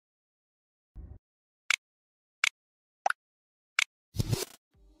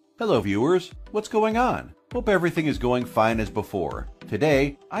Hello viewers, what's going on? Hope everything is going fine as before.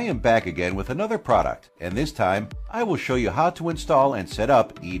 Today, I am back again with another product, and this time, I will show you how to install and set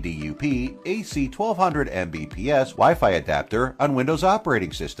up EDUP AC 1200 Mbps Wi-Fi adapter on Windows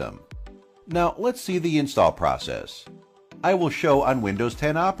operating system. Now, let's see the install process. I will show on Windows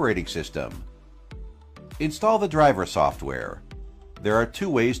 10 operating system. Install the driver software. There are two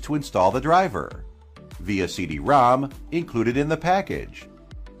ways to install the driver. Via CD-ROM, included in the package.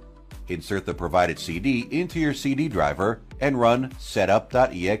 Insert the provided CD into your CD driver and run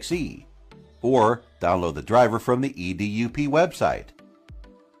setup.exe, or download the driver from the EDUP website.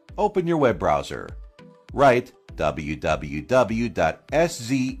 Open your web browser. Write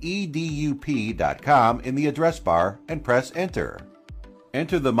www.shedup.com in the address bar and press enter.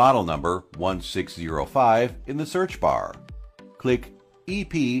 Enter the model number 1605 in the search bar. Click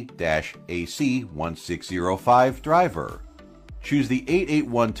EP-AC1605 driver. Choose the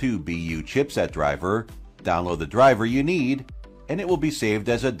 8812BU chipset driver, download the driver you need, and it will be saved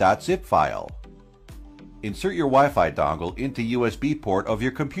as a .zip file. Insert your Wi-Fi dongle into USB port of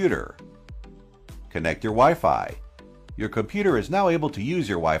your computer. Connect your Wi-Fi. Your computer is now able to use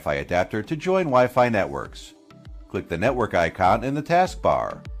your Wi-Fi adapter to join Wi-Fi networks. Click the network icon in the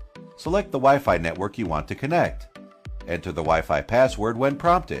taskbar. Select the Wi-Fi network you want to connect. Enter the Wi-Fi password when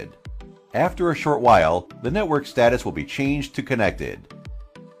prompted. After a short while, the network status will be changed to connected.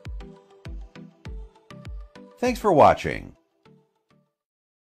 Thanks for watching.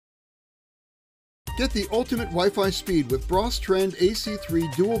 Get the ultimate Wi-Fi speed with Bros Trend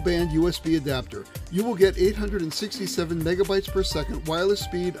AC3 dual band USB adapter. You will get 867 megabytes per second wireless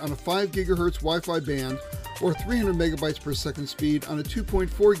speed on a 5 GHz Wi-Fi band or 300 megabytes per second speed on a 2.4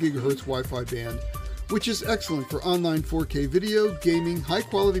 GHz Wi-Fi band, which is excellent for online 4K video, gaming,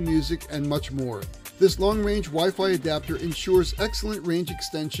 high-quality music, and much more. This long-range Wi-Fi adapter ensures excellent range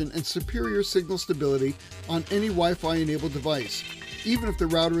extension and superior signal stability on any Wi-Fi enabled device, even if the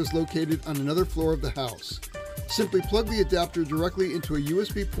router is located on another floor of the house. Simply plug the adapter directly into a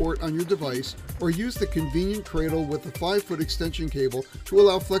USB port on your device, or use the convenient cradle with a 5-foot extension cable to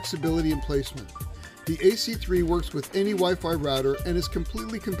allow flexibility in placement. The AC3 works with any Wi-Fi router and is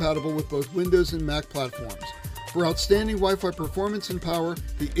completely compatible with both Windows and Mac platforms. For outstanding Wi-Fi performance and power,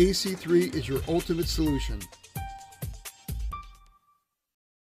 the AC3 is your ultimate solution.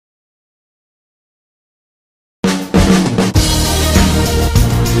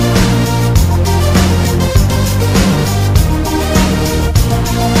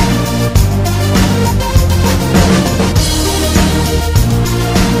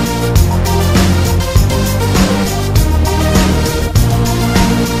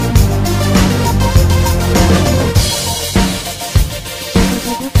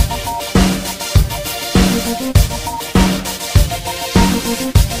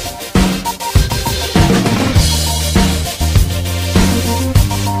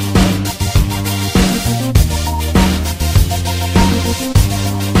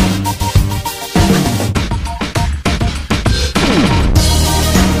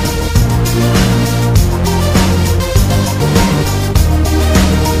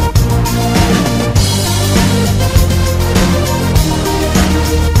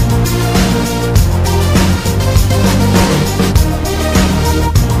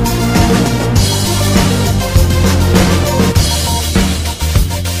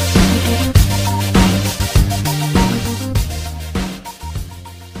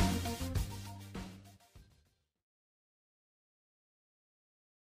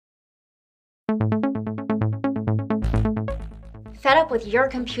 Fed up with your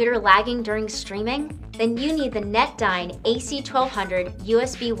computer lagging during streaming? Then you need the NetDine AC1200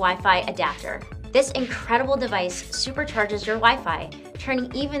 USB Wi-Fi adapter. This incredible device supercharges your Wi-Fi,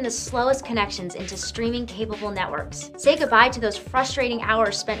 turning even the slowest connections into streaming-capable networks. Say goodbye to those frustrating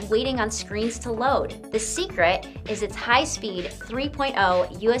hours spent waiting on screens to load. The secret is its high-speed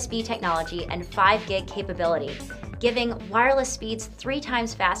 3.0 USB technology and 5 gig capability, giving wireless speeds 3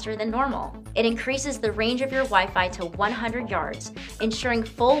 times faster than normal. It increases the range of your Wi-Fi to 100 yards, ensuring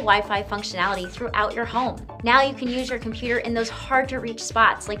full Wi-Fi functionality throughout your home. Now you can use your computer in those hard-to-reach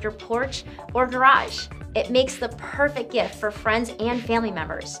spots like your porch or garage. It makes the perfect gift for friends and family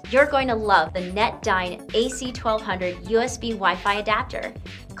members. You're going to love the NetDine AC1200 USB Wi-Fi adapter.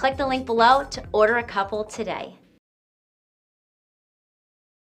 Click the link below to order a couple today.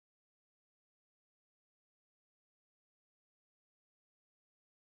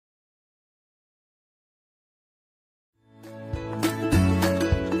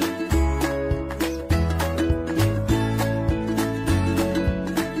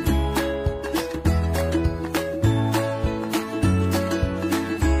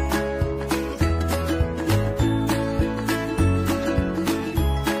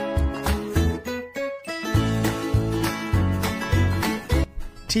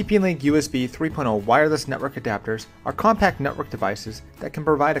 TP-Link USB 3.0 wireless network adapters are compact network devices that can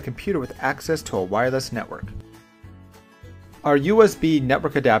provide a computer with access to a wireless network. Our USB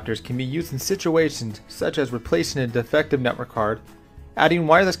network adapters can be used in situations such as replacing a defective network card, adding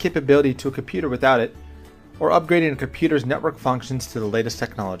wireless capability to a computer without it, or upgrading a computer's network functions to the latest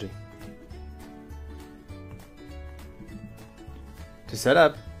technology. To set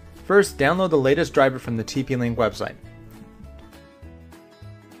up, first download the latest driver from the TP-Link website.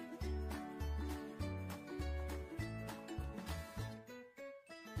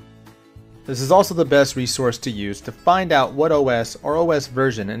 This is also the best resource to use to find out what OS or OS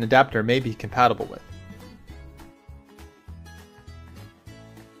version an adapter may be compatible with.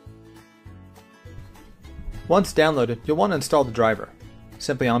 Once downloaded, you'll want to install the driver.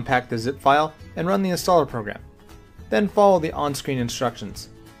 Simply unpack the zip file and run the installer program. Then follow the on-screen instructions.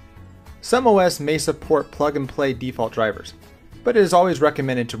 Some OS may support plug-and-play default drivers, but it is always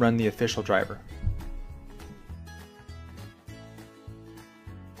recommended to run the official driver.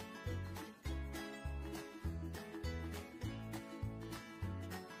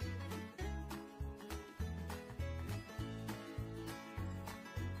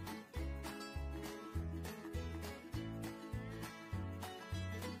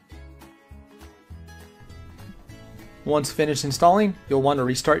 Once finished installing, you'll want to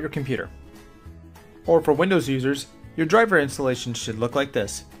restart your computer. Or for Windows users, your driver installation should look like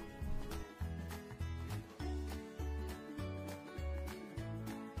this.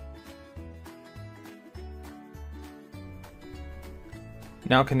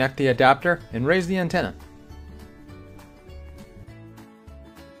 Now connect the adapter and raise the antenna.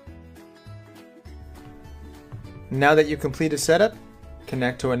 Now that you've completed setup,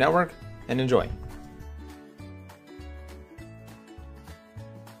 connect to a network and enjoy.